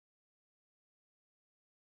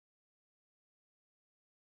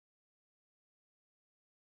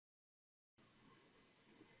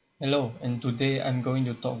Hello, and today I'm going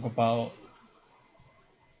to talk about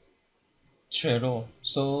Trello.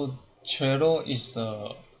 So Trello is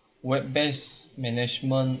the web-based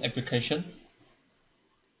management application.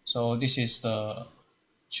 So this is the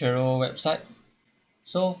Trello website.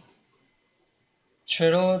 So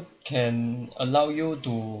Trello can allow you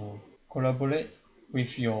to collaborate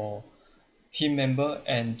with your team member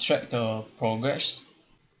and track the progress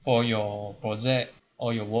for your project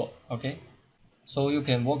or your work. Okay, so you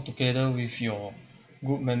can work together with your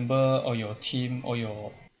group member or your team or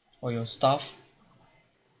your staff.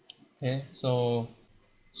 Okay, so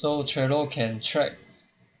Trello can track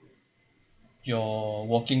your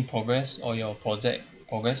working progress or your project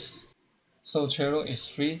progress. So Trello is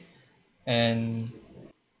free, and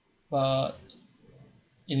but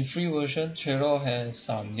in free version Trello has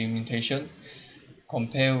some limitation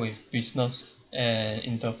compared with business and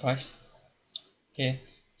enterprise. Okay,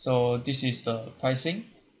 so this is the pricing.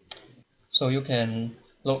 So you can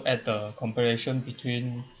look at the comparison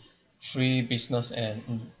between free, business,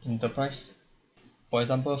 and enterprise. For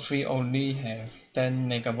example, free only have 10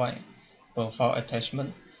 megabyte per file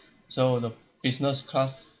attachment, so the business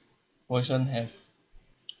class version have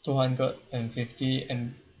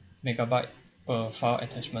 250 megabyte per file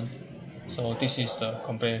attachment. So this is the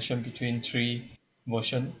comparison between three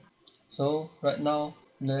versions. So right now,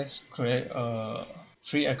 let's create a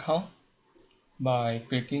free account by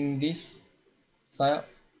clicking this sign up.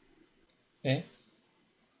 Okay,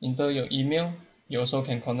 enter your email. You also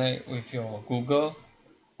can connect with your Google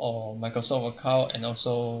or Microsoft account and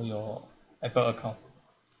also your Apple account.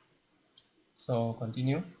 So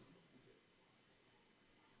continue.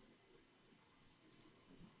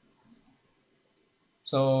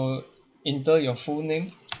 So enter your full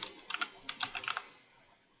name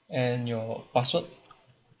and your password.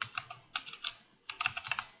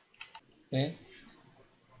 Okay,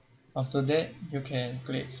 after that you can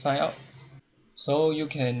click sign up. So you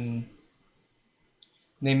can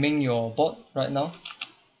naming your bot right now.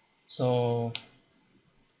 So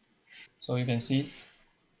you can see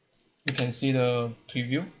the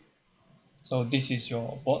preview. So this is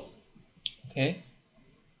your bot. Okay,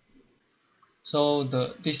 so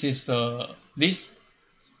this is the list.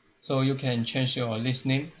 So you can change your list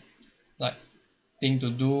name, like thing to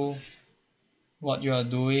do, what you are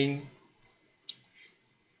doing,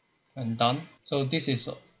 and done. So this is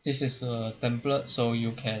a template, so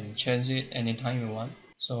you can change it anytime you want.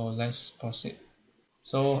 So let's proceed.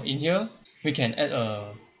 So in here we can add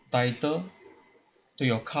a title to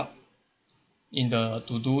your card in the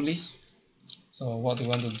to-do list. So what do you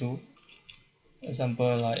want to do?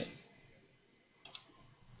 Example like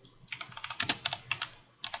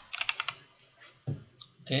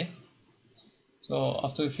okay. So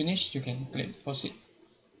after you finish, you can click proceed.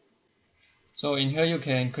 So in here you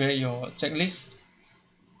can create your checklist.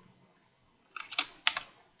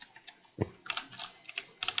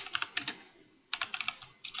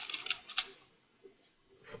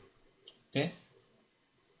 Okay.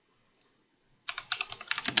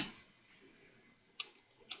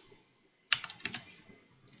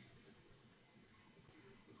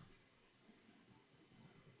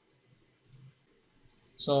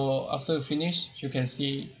 So after you finish, you can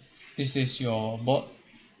see this is your board.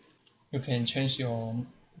 You can change your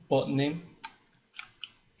board name.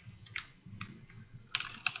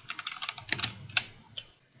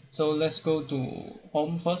 So let's go to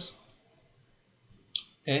home first.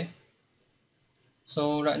 Okay.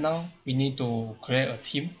 So right now we need to create a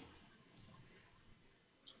theme.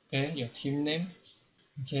 Okay, your theme name.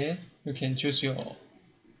 Okay, you can choose your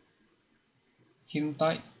theme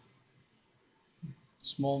type,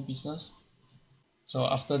 small business. So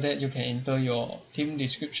after that you can enter your theme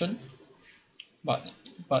description, but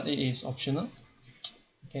it is optional.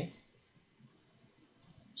 Okay,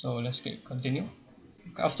 so let's click continue.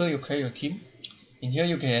 After you create your team, in here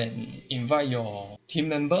you can invite your team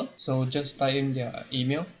member, so just type in their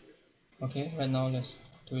email. Okay, right now let's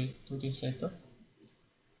do this later.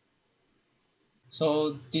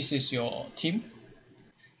 So this is your team,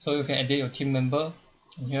 so you can edit your team member.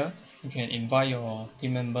 In here you can invite your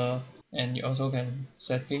team member, and you also can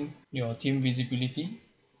setting your team visibility,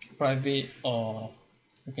 private, or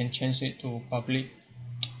you can change it to public.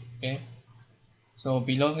 Okay, so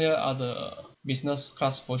below here are the business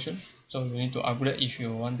class version, so you need to upgrade if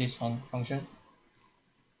you want this function.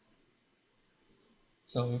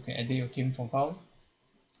 So you can edit your team profile.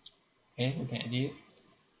 Okay, you can edit.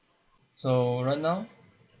 So right now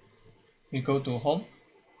we go to home.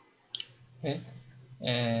 Okay,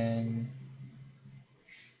 and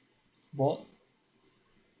board.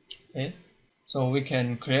 Okay, so we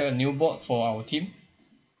can create a new board for our team.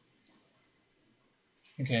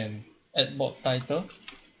 you can add board title.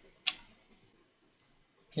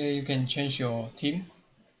 Okay, you can change your theme.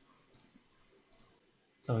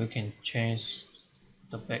 So you can change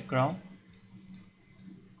the background.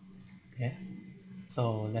 Okay,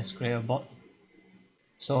 so let's create a board.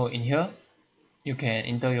 So in here you can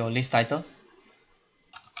enter your list title.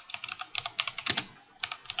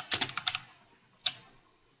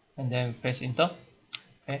 And then press enter.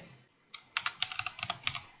 Okay,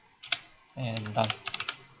 and done.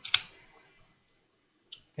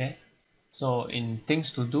 Okay, so in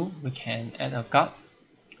things to do, we can add a card.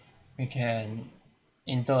 We can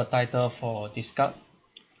enter a title for this card,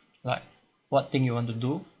 like what thing you want to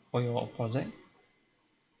do for your project.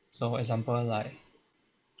 So example like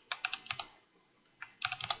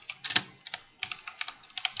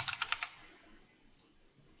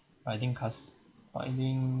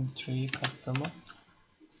finding 3 customer.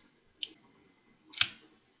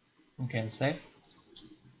 You can save.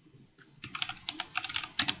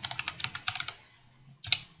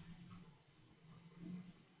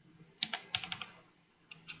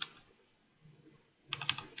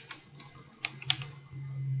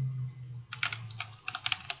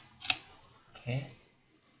 Okay,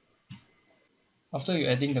 after you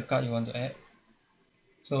adding the card you want to add,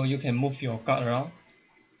 so you can move your card around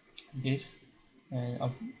this, and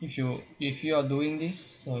if you are doing this,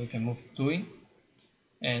 so you can move doing,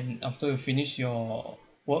 and after you finish your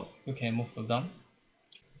work you can move to done.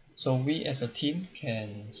 So we as a team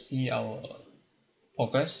can see our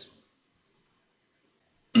progress.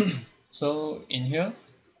 So in here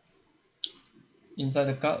inside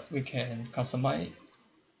the card we can customize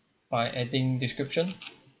by adding description.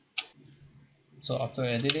 So after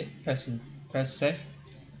you edit it, press save.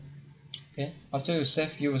 Okay, after you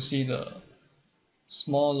save you will see the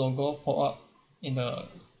small logo pop up in the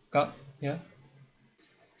card here.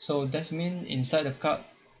 So that means inside the card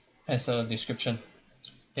has a description.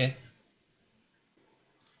 Okay,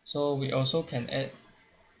 so we also can add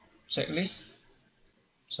checklist.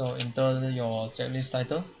 So enter your checklist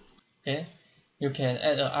title. Okay, you can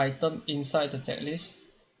add an item inside the checklist.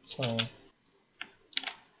 So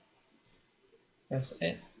let's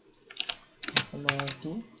add customer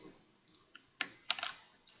 2.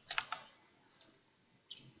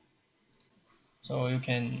 So you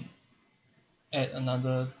can add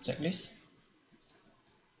another checklist.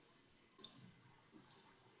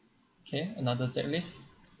 Okay, another checklist.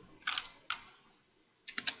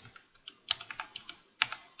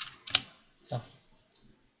 Done.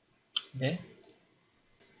 Okay,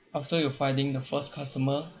 after you finding the first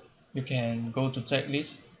customer you can go to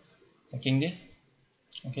checklist, checking this.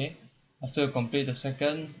 Okay, after you complete the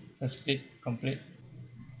second, just click complete,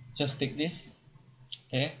 just tick this.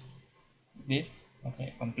 Okay, this.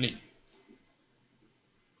 Okay, complete.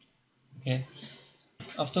 Okay,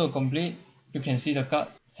 after you complete you can see the card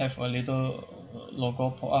have a little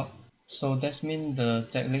logo pop up. So that means the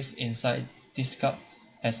checklist inside this card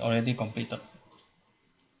has already completed.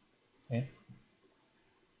 Okay,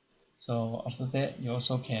 so after that you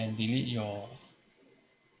also can delete your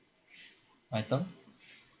item.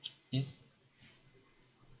 This.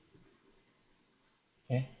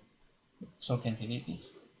 Okay, so can delete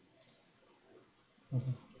this.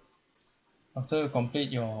 After you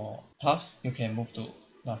complete your task you can move to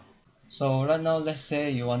done. So right now let's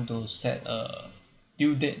say you want to set a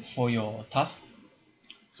due date for your task.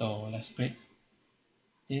 So let's click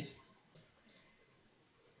this.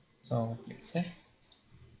 So click save.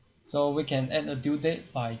 So we can add a due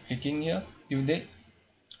date by clicking here, due date,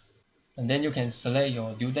 and then you can select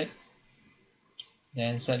your due date,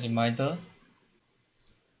 then set reminder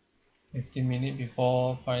 15 minutes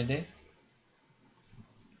before Friday.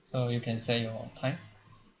 So you can set your time.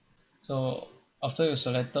 So after you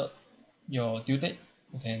selected your due date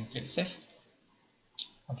you can click save.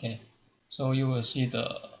 Okay, so you will see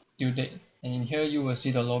the due date, and in here you will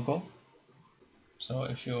see the logo. So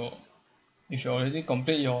if you already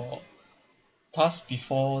complete your task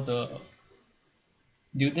before the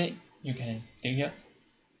due date you can click here,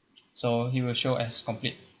 so he will show as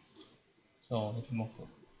complete. So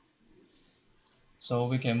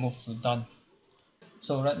we can move to done.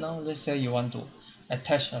 So right now let's say you want to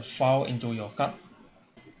attach a file into your card.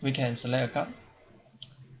 We can select a card,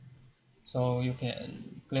 so you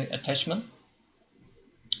can click attachment.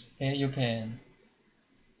 Okay, you can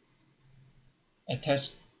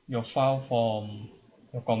attach your file from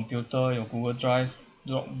your computer, your Google Drive,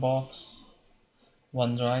 Dropbox,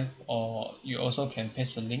 OneDrive, or you also can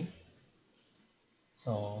paste a link.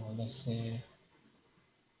 So let's say,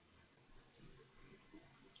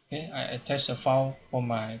 okay, I attach a file from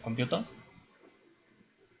my computer.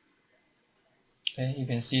 Okay, you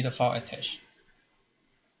can see the file attached.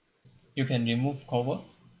 You can remove cover.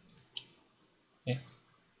 Okay,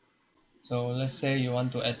 so let's say you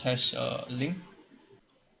want to attach a link,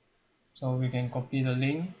 so we can copy the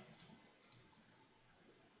link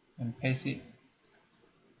and paste it,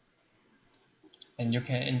 and you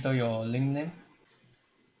can enter your link name.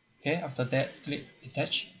 Okay, after that click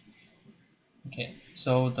attach. Okay,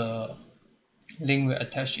 so the link will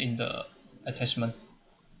attach in the attachment.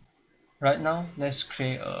 Right now let's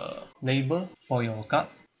create a label for your card.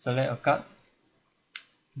 Select a card.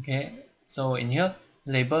 Okay, so in here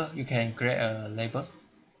label, you can create a label,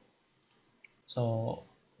 so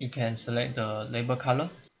you can select the label color.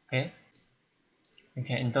 Okay, you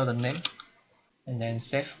can enter the name and then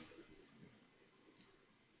save.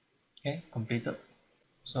 Okay, completed.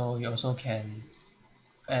 So you also can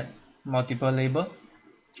add multiple label.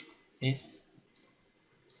 This.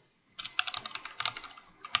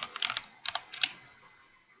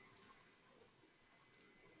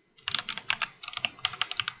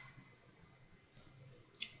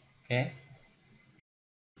 Okay,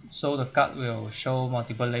 so the card will show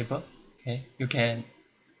multiple label. Okay, you can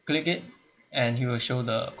click it and it will show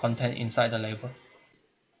the content inside the label.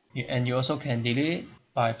 And you also can delete it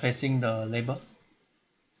by pressing the label.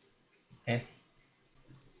 Okay,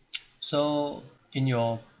 so in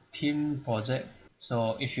your team project,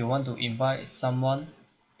 so if you want to invite someone,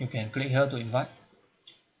 you can click here to invite,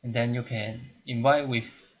 and then you can invite with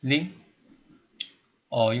link,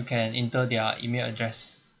 or you can enter their email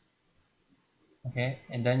address. Okay,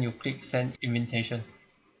 and then you click send invitation,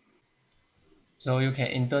 so you can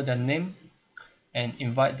enter the name and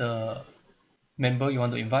invite the member you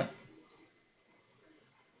want to invite.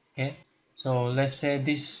 Okay, so let's say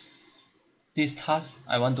this task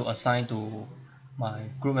I want to assign to my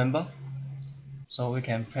group member, so we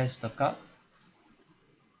can press the card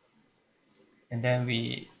and then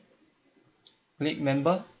we click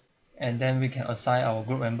member, and then we can assign our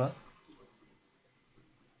group member,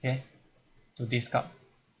 okay, to this card.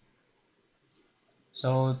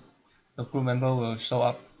 So the group member will show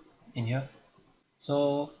up in here.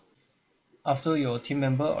 So after your team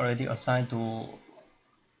member already assigned to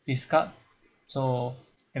this card, so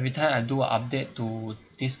every time I do an update to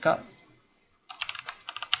this card,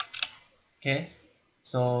 okay,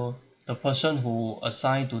 so the person who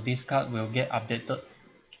assigned to this card will get updated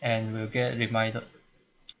and will get reminded.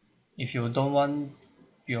 If you don't want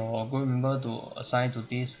your group member to assign to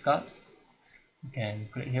this card, you can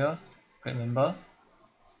click here, click member,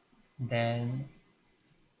 then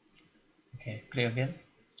okay, click again.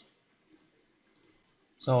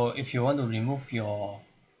 So if you want to remove your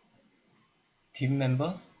team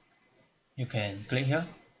member, you can click here,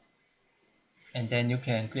 and then you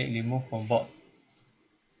can click remove from board.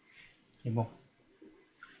 Remove.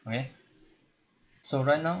 Okay, so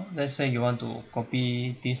right now let's say you want to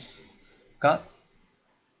copy this card,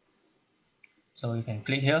 so you can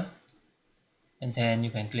click here and then you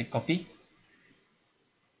can click copy.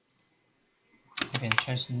 You can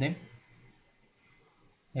change the name.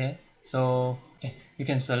 Okay, so okay, you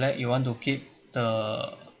can select you want to keep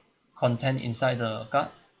the content inside the card,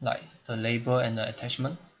 like the label and the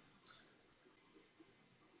attachment.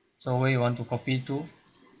 So where you want to copy to,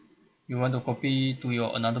 you want to copy to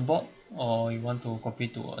your another board, or you want to copy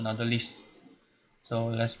to another list. So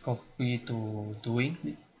let's copy to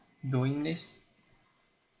doing this.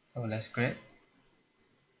 So let's create.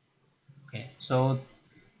 Okay, so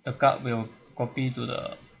the card will copy to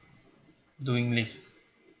the doing list.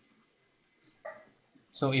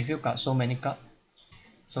 So if you got so many cards,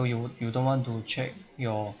 so you don't want to check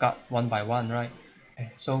your card one by one, right?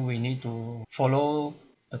 Okay, so we need to follow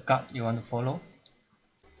the card you want to follow.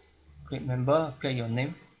 Click member, click your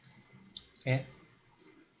name. Okay,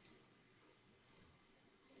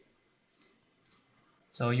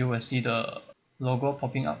 so you will see the logo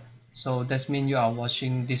popping up, so that means you are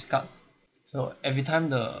watching this card. So every time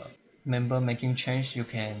the member making change, you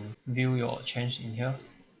can view your change in here,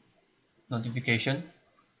 notification.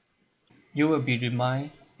 You will be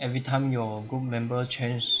reminded every time your group member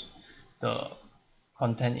change the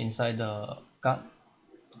content inside the card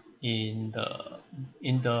in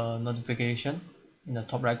the notification in the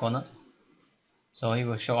top right corner, so it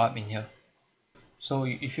will show up in here. So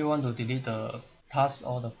if you want to delete the task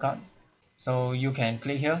or the card, so you can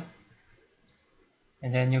click here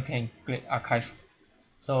and then you can click archive.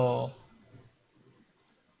 So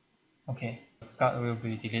okay, the card will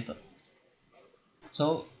be deleted.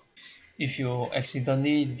 So if you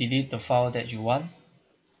accidentally delete the file that you want,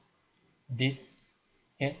 this,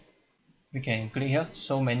 okay, we can click here,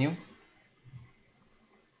 show menu.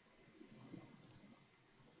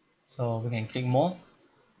 So we can click more,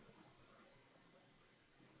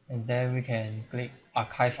 and then we can click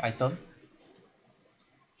archive item.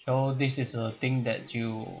 So this is a thing that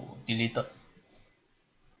you deleted,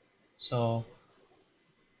 so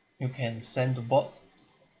you can send to bot.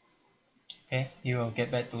 Okay, you will get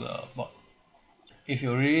back to the bot. If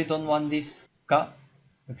you really don't want this card,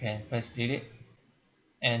 you can press delete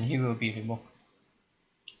and he will be removed.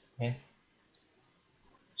 Okay,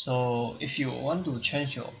 so if you want to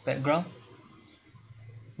change your background,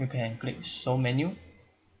 you can click show menu.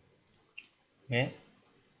 Okay,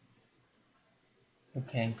 you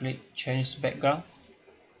can click change background.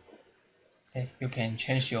 Okay, you can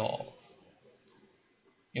change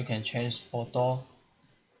photo.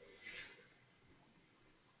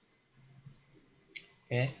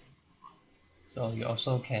 Okay, so you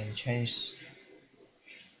also can change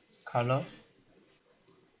color.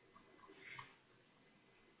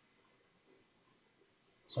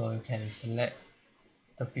 So you can select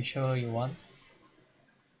the picture you want.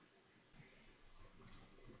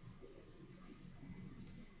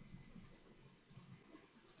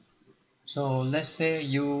 So let's say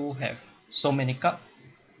you have so many cards,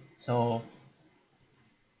 so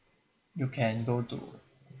you can go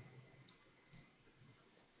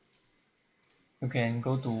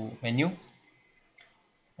to menu,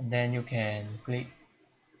 and then you can click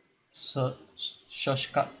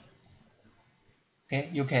search card. Okay,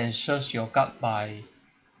 you can search your card by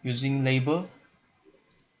using label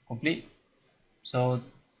complete. So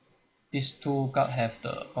these two cards have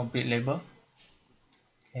the complete label.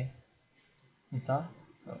 Okay, install.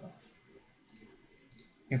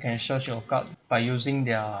 You can search your card by using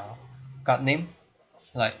their card name,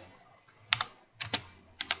 like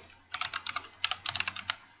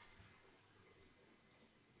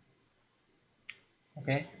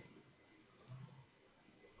okay.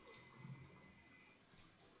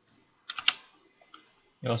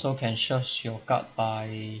 You also can search your card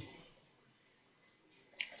by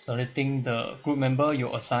selecting the group member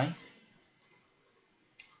you assign.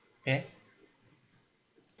 Okay,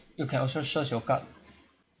 you can also search your card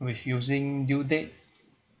with using due date.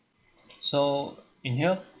 So in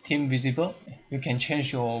here, team visible, you can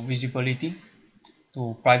change your visibility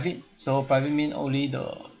to private. So private means only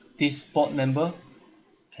this board member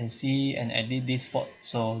can see and edit this board.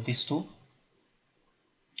 So these two.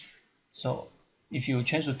 So if you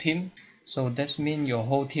change to team, so that means your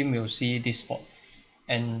whole team will see this board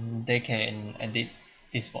and they can edit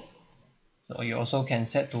this board. So you also can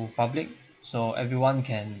set to public, so everyone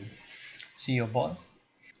can see your board.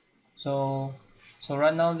 So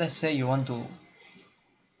right now, let's say you want to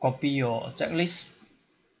copy your checklist.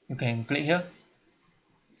 You can click here.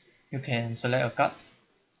 You can select a card,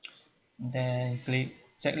 then click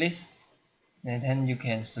checklist, and then you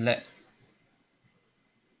can select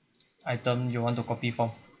item you want to copy from.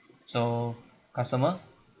 So customer,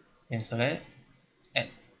 you can select add.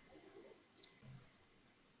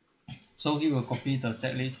 So he will copy the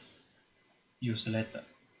checklist you selected.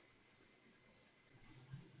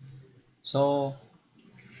 So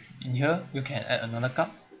in here you can add another card.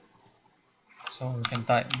 So you can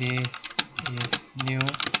type this is new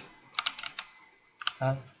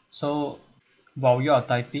card. So while you are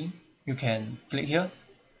typing, you can click here.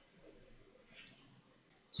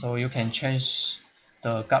 So you can change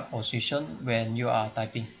the card position when you are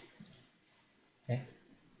typing. Okay.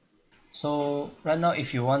 So right now,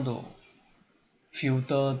 if you want to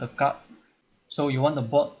filter the card, so you want the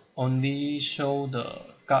board only show the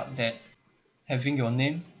card that having your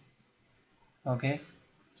name. Okay,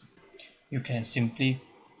 you can simply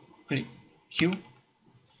click Q,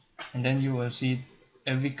 and then you will see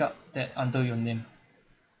every card that under your name.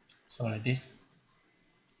 So like this.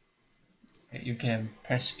 Okay, you can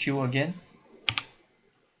press Q again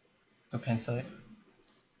to cancel it.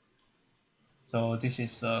 So this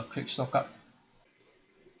is a quick shortcut.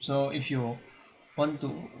 So if you want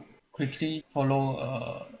to quickly follow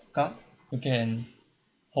a card, you can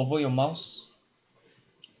hover your mouse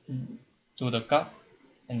to the card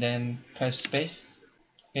and then press space.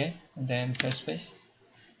 Okay, and then press space.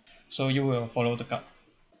 So you will follow the card.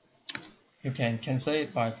 You can cancel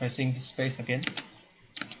it by pressing space again.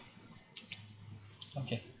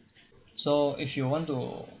 Okay. So if you want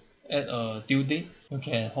to add a due date, you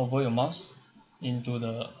can hover your mouse into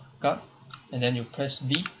the card and then you press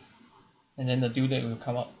D, and then the due date will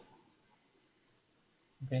come up.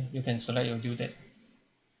 Okay, you can select your due date.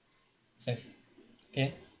 Save.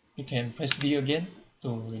 Okay, you can press D again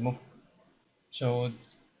to remove. So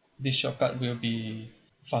this shortcut will be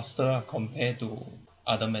faster compared to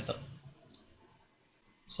other method.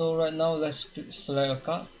 So right now let's select a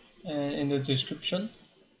card, and in the description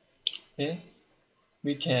Okay,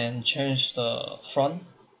 we can change the font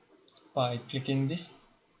by clicking this.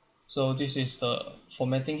 So this is the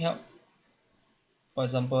formatting help. For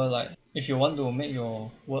example, like if you want to make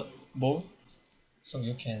your word bold, so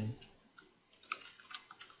you can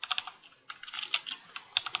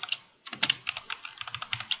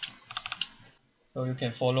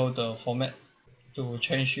follow the format to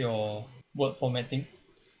change your word formatting.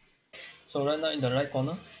 So right now in the right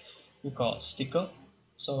corner, you got sticker.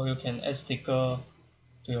 So you can add sticker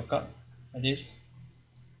to your card like this.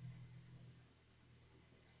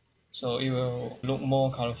 So it will look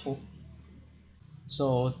more colorful.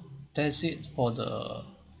 So that's it for the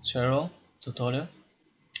Trello tutorial,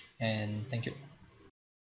 and thank you.